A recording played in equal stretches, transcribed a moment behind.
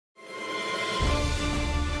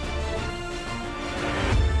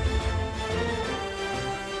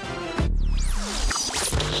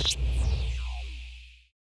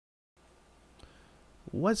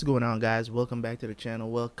What's going on, guys? Welcome back to the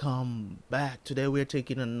channel. Welcome back. Today we're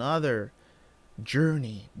taking another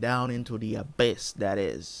journey down into the abyss that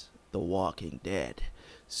is The Walking Dead.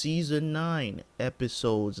 Season 9,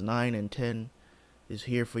 episodes 9 and 10 is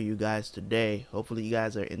here for you guys today. Hopefully you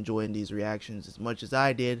guys are enjoying these reactions as much as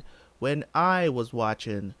I did when I was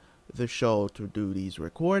watching the show to do these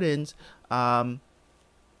recordings.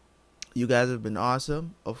 You guys have been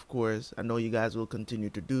awesome. Of course, I know you guys will continue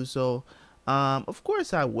to do so. Of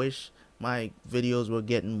course, I wish my videos were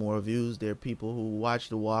getting more views. There are people who watch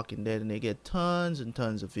The Walking Dead and they get tons and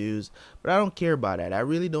tons of views, but I don't care about that. I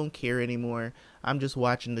really don't care anymore. I'm just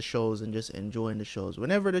watching the shows and just enjoying the shows.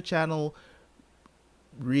 Whenever the channel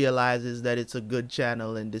realizes that it's a good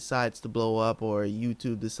channel and decides to blow up, or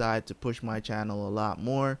YouTube decides to push my channel a lot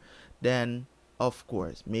more, then of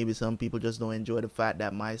course maybe some people just don't enjoy the fact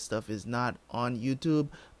that my stuff is not on YouTube.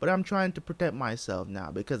 But I'm trying to protect myself now,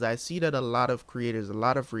 because I see that a lot of creators, a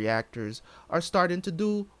lot of reactors are starting to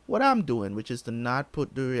do what I'm doing, which is to not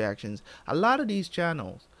put the reactions. A lot of these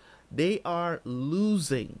channels, they are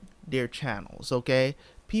losing their channels. Okay,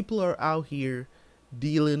 people are out here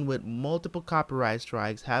dealing with multiple copyright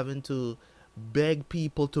strikes, having to beg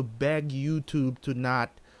people to beg YouTube to not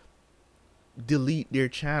delete their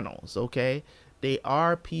channels. Okay, there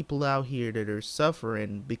are people out here that are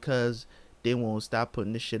suffering because they won't stop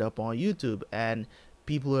putting this shit up on YouTube, and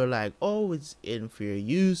people are like, oh, it's in fair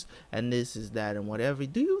use and this is that and whatever.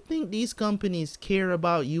 Do you think these companies care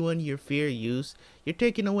about you and your fair use? You're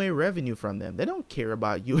taking away revenue from them. They don't care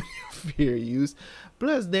about you and your fair use.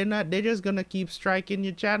 Plus, they're just gonna keep striking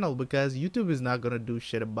your channel because YouTube is not gonna do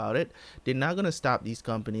shit about it. They're not gonna stop these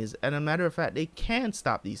companies, and a matter of fact, they can't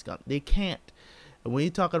stop these companies. They can't. And when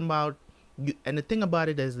you're talking about, and the thing about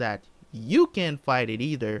it is that you can't fight it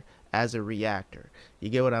either as a reactor. You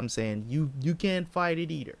get what I'm saying? You can't fight it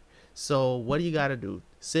either. So what do you gotta do?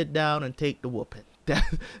 Sit down and take the whooping.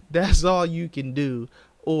 That's all you can do,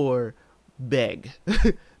 or beg.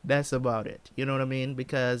 That's about it. You know what I mean?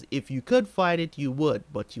 Because if you could fight it, you would,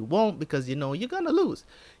 but you won't, because you know you're gonna lose.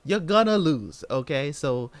 You're gonna lose. Okay,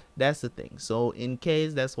 so that's the thing. So in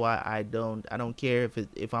case, that's why I don't care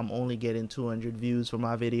if I'm only getting 200 views for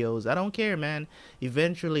my videos. I don't care, man.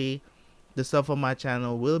 Eventually the stuff on my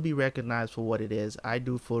channel will be recognized for what it is. I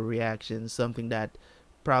do full reactions, something that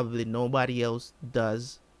probably nobody else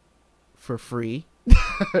does for free.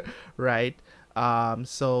 Right?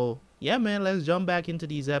 So yeah, man, let's jump back into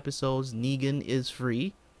these episodes. Negan is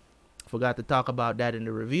free. Forgot to talk about that in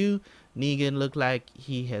the review. Negan looked like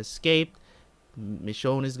he has escaped.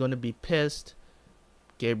 Michonne is gonna be pissed.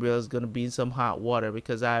 Gabriel's gonna be in some hot water,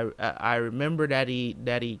 because I remember that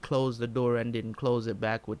he closed the door and didn't close it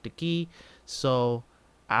back with the key. So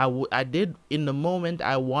I did, in the moment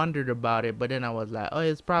I wondered about it, but then I was like, oh,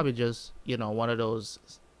 it's probably just, you know, one of those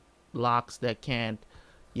locks that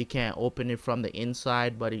you can't open it from the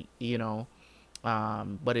inside, but it, you know,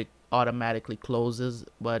 but it automatically closes.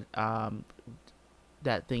 But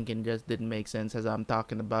that thinking just didn't make sense as I'm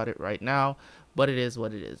talking about it right now, but it is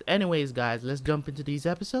what it is. Anyways, guys, let's jump into these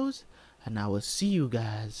episodes, and I will see you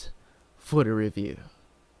guys for the review.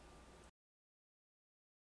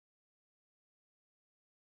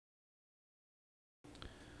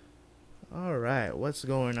 All right, what's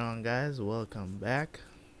going on, guys? Welcome back.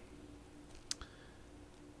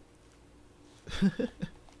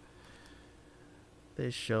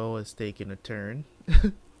 This show is taking a turn.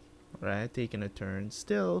 Right, taking a turn.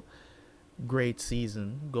 Still great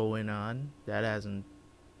season going on. That hasn't,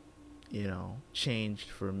 you know, changed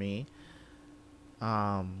for me.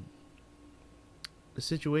 um the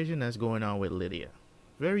situation that's going on with Lydia,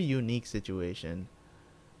 very unique situation.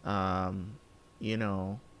 um you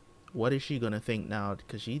know, what is she gonna think now?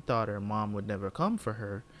 Because she thought her mom would never come for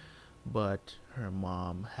her, but her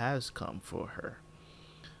mom has come for her.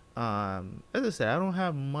 As I said, I don't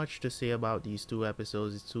have much to say about these two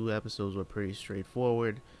episodes. These two episodes were pretty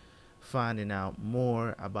straightforward. Finding out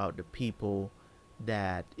more about the people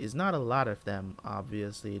that is not a lot of them.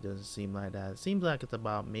 Obviously, it doesn't seem like that. It seems like it's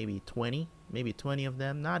about maybe 20 of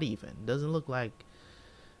them. Not even, doesn't look like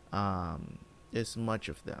it's much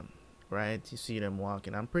of them, right? You see them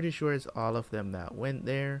walking. I'm pretty sure it's all of them that went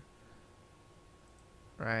there,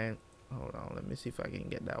 right? Hold on, let me see if I can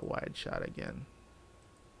get that wide shot again.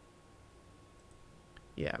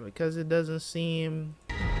 Yeah, because it doesn't seem,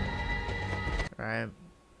 right,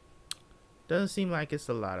 doesn't seem like it's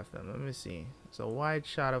a lot of them. Let me see. It's a wide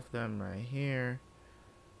shot of them right here.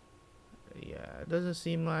 Yeah, it doesn't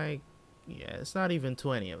seem like, yeah, it's not even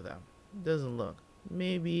 20 of them. It doesn't look.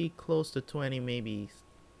 Maybe close to 20, maybe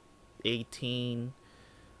 18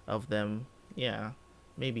 of them. Yeah,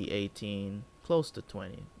 maybe 18. close to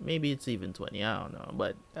 20. Maybe it's even 20. I don't know.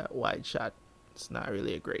 But that wide shot, it's not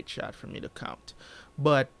really a great shot for me to count.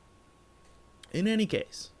 But in any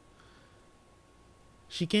case,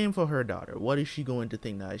 she came for her daughter. What is she going to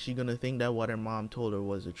think now? Is she going to think that what her mom told her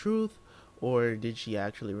was the truth? Or did she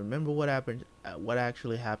actually remember what happened? What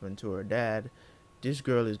actually happened to her dad? This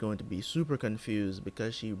girl is going to be super confused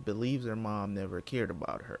because she believes her mom never cared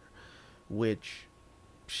about her, which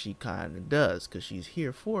she kind of does because she's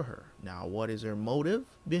here for her. Now, what is her motive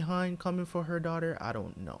behind coming for her daughter? I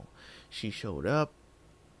don't know. She showed up,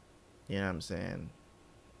 you know what I'm saying?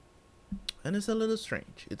 And it's a little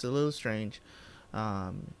strange. It's a little strange.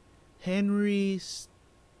 Henry,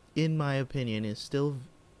 in my opinion, is still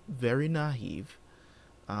very naive.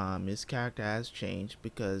 His character has changed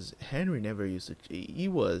because Henry never used to. He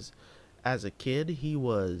was, as a kid, he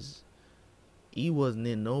wasn't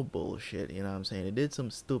in no bullshit. You know what I'm saying? He did some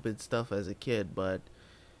stupid stuff as a kid, but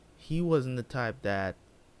he wasn't the type that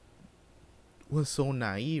was so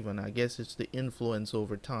naive. And I guess it's the influence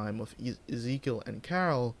over time of Ezekiel and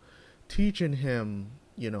Carol teaching him,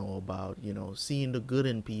 about, seeing the good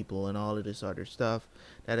in people and all of this other stuff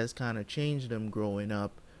that has kind of changed him growing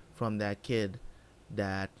up from that kid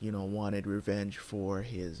that, wanted revenge for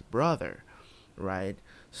his brother, right?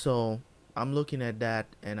 So I'm looking at that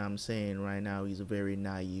and I'm saying right now he's a very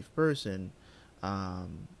naive person.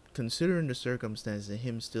 Considering the circumstances and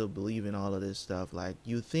him still believing all of this stuff, like,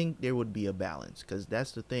 you think there would be a balance, because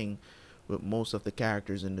that's the thing with most of the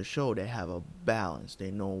characters in the show. They have a balance.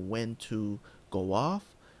 They know when to go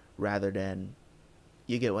off rather than,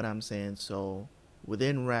 you get what I'm saying? So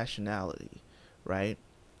within rationality, right?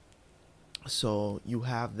 So you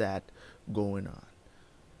have that going on.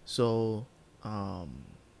 So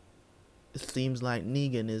it seems like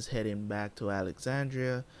Negan is heading back to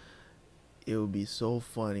Alexandria. It would be so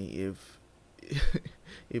funny if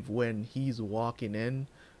if when he's walking in,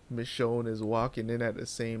 Michonne is walking in at the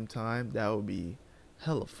same time. That would be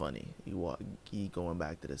hella funny. He going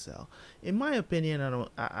back to the cell. In my opinion,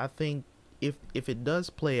 I think if it does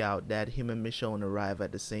play out that him and Michonne arrive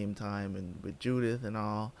at the same time and with Judith and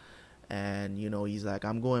all, and he's like,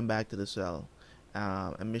 I'm going back to the cell,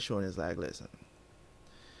 and Michonne is like, listen,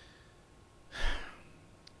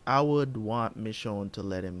 I would want Michonne to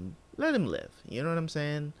let him live. You know what I'm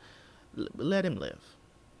saying? Let him live.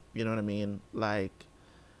 You know what I mean? Like,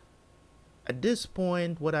 at this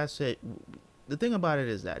point, what I said, the thing about it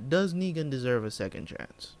is that, does Negan deserve a second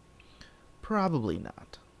chance? Probably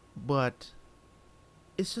not. But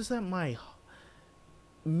it's just that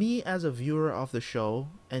me as a viewer of the show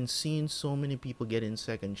and seeing so many people getting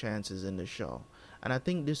second chances in the show, and I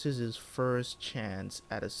think this is his first chance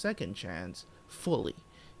at a second chance fully.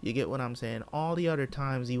 You get what I'm saying? All the other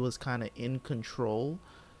times he was kind of in control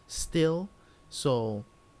still. So,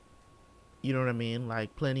 you know what I mean?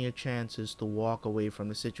 Like, plenty of chances to walk away from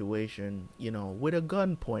the situation, with a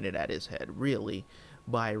gun pointed at his head, really,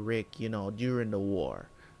 by Rick, during the war,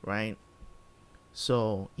 right?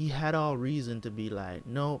 So he had all reason to be like,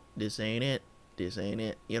 nope, this ain't it. This ain't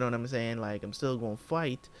it. You know what I'm saying? Like, I'm still going to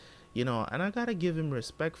fight, and I got to give him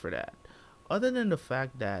respect for that. Other than the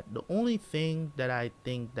fact that the only thing that I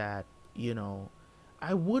think that,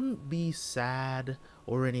 I wouldn't be sad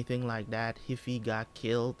or anything like that if he got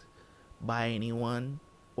killed by anyone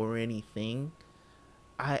or anything.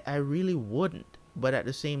 I really wouldn't. But at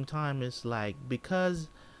the same time, it's like, because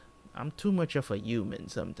I'm too much of a human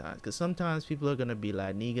sometimes. Because sometimes people are going to be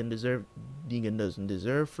like, Negan doesn't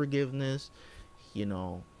deserve forgiveness,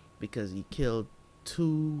 because he killed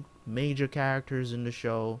two major characters in the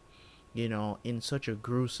show, in such a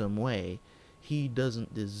gruesome way. He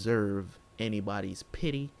doesn't deserve anybody's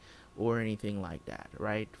pity or anything like that,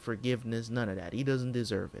 right? Forgiveness, none of that. He doesn't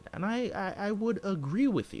deserve it. And I would agree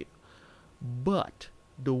with you. But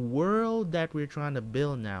the world that we're trying to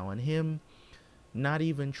build now, and him not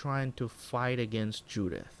even trying to fight against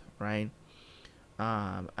Judith, right?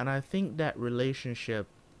 And I think that relationship,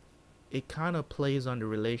 it kind of plays on the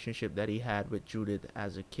relationship that he had with Judith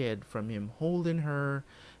as a kid, from him holding her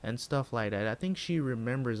and stuff like that. I think she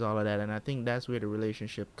remembers all of that, and I think that's where the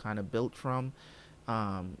relationship kind of built from.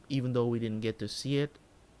 Even though we didn't get to see it,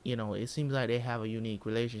 it seems like they have a unique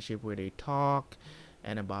relationship where they talk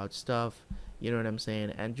and about stuff, you know what I'm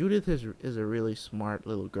saying? And Judith is a really smart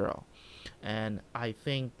little girl. And I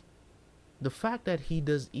think the fact that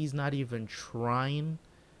he's not even trying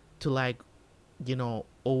to, like, not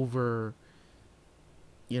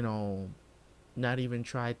even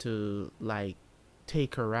try to, like,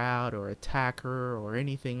 take her out or attack her or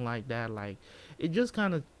anything like that. Like, it just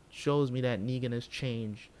kind of shows me that Negan has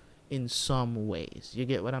changed in some ways. You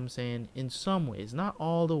get what I'm saying? In some ways, not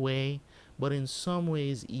all the way, but in some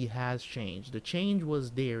ways he has changed. The change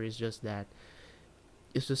was there. It's just that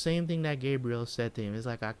it's the same thing that Gabriel said to him. It's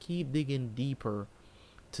like I keep digging deeper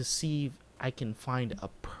to see if I can find a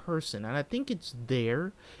person, and I think it's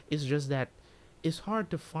there. It's just that it's hard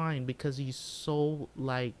to find because he's so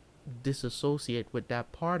like disassociate with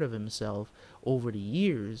that part of himself over the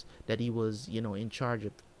years that he was, in charge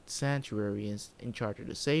of sanctuary and in charge of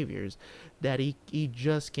the saviors, that he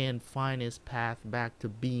just can't find his path back to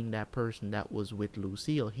being that person that was with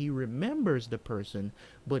Lucille. He remembers the person,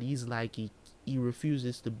 but he's like he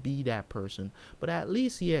refuses to be that person. But at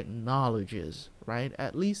least he acknowledges, right?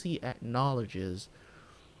 At least he acknowledges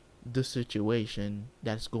the situation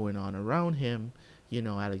that's going on around him.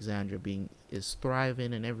 Alexandra is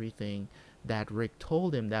thriving and everything that Rick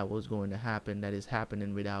told him that was going to happen, that is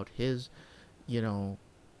happening without his,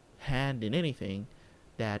 hand in anything,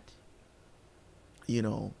 that,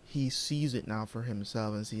 he sees it now for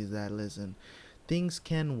himself and sees that, listen, things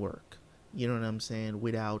can work, you know what I'm saying,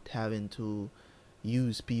 without having to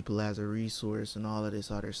use people as a resource and all of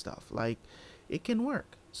this other stuff. Like, it can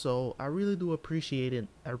work. So I really do appreciate it.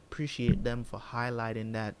 I appreciate them for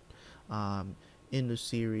highlighting that in the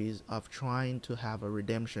series, of trying to have a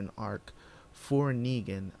redemption arc for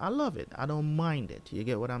Negan. I love it. I don't mind it. You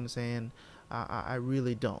get what I'm saying? I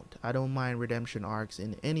really don't. I don't mind redemption arcs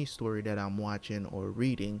in any story that I'm watching or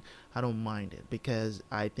reading. I don't mind it because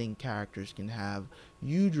I think characters can have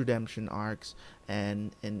huge redemption arcs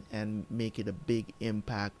and make it a big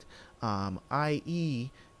impact.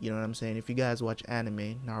 I.e., you know what I'm saying? If you guys watch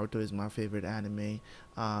anime, Naruto is my favorite anime.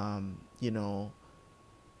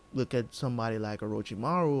 Look at somebody like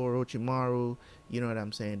Orochimaru, you know what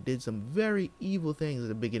I'm saying, did some very evil things at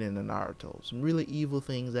the beginning of Naruto. Some really evil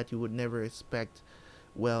things that you would never expect.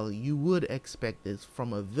 Well, you would expect this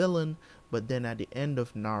from a villain, but then at the end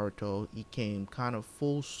of Naruto, he came kind of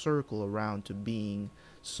full circle around to being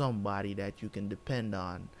somebody that you can depend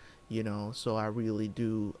on. So I really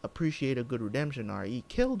do appreciate a good redemption arc. He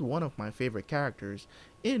killed one of my favorite characters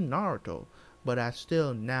in Naruto, but I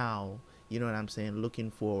still now, you know what I'm saying, looking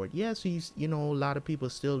forward. Yes, he's, a lot of people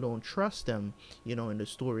still don't trust him, in the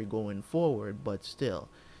story going forward, but still,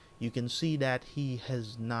 you can see that he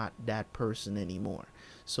has not that person anymore.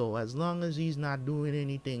 So as long as he's not doing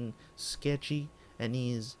anything sketchy and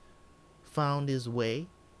he's found his way,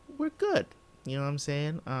 we're good. You know what I'm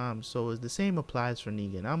saying? So the same applies for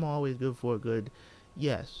Negan. I'm always good for a good,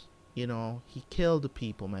 yes, he killed the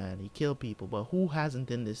people, man. He killed people, but who hasn't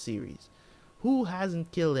in this series? Who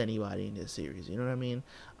hasn't killed anybody in this series? You know what I mean?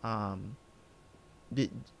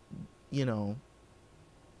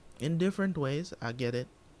 In different ways. I get it.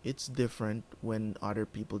 It's different when other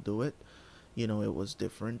people do it. It was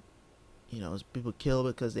different. People kill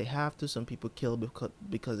because they have to. Some people kill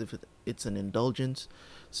because if it's an indulgence.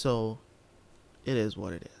 So it is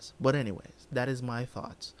what it is. But anyways, that is my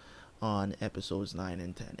thoughts on episodes 9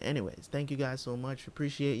 and 10. Anyways, thank you guys so much.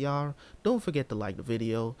 Appreciate y'all. Don't forget to like the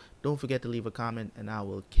video. Don't forget to leave a comment, and I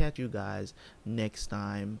will catch you guys next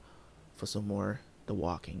time for some more The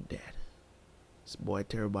Walking Dead. It's boy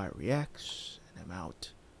Terabyte Reacts, and I'm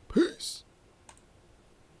out. Peace.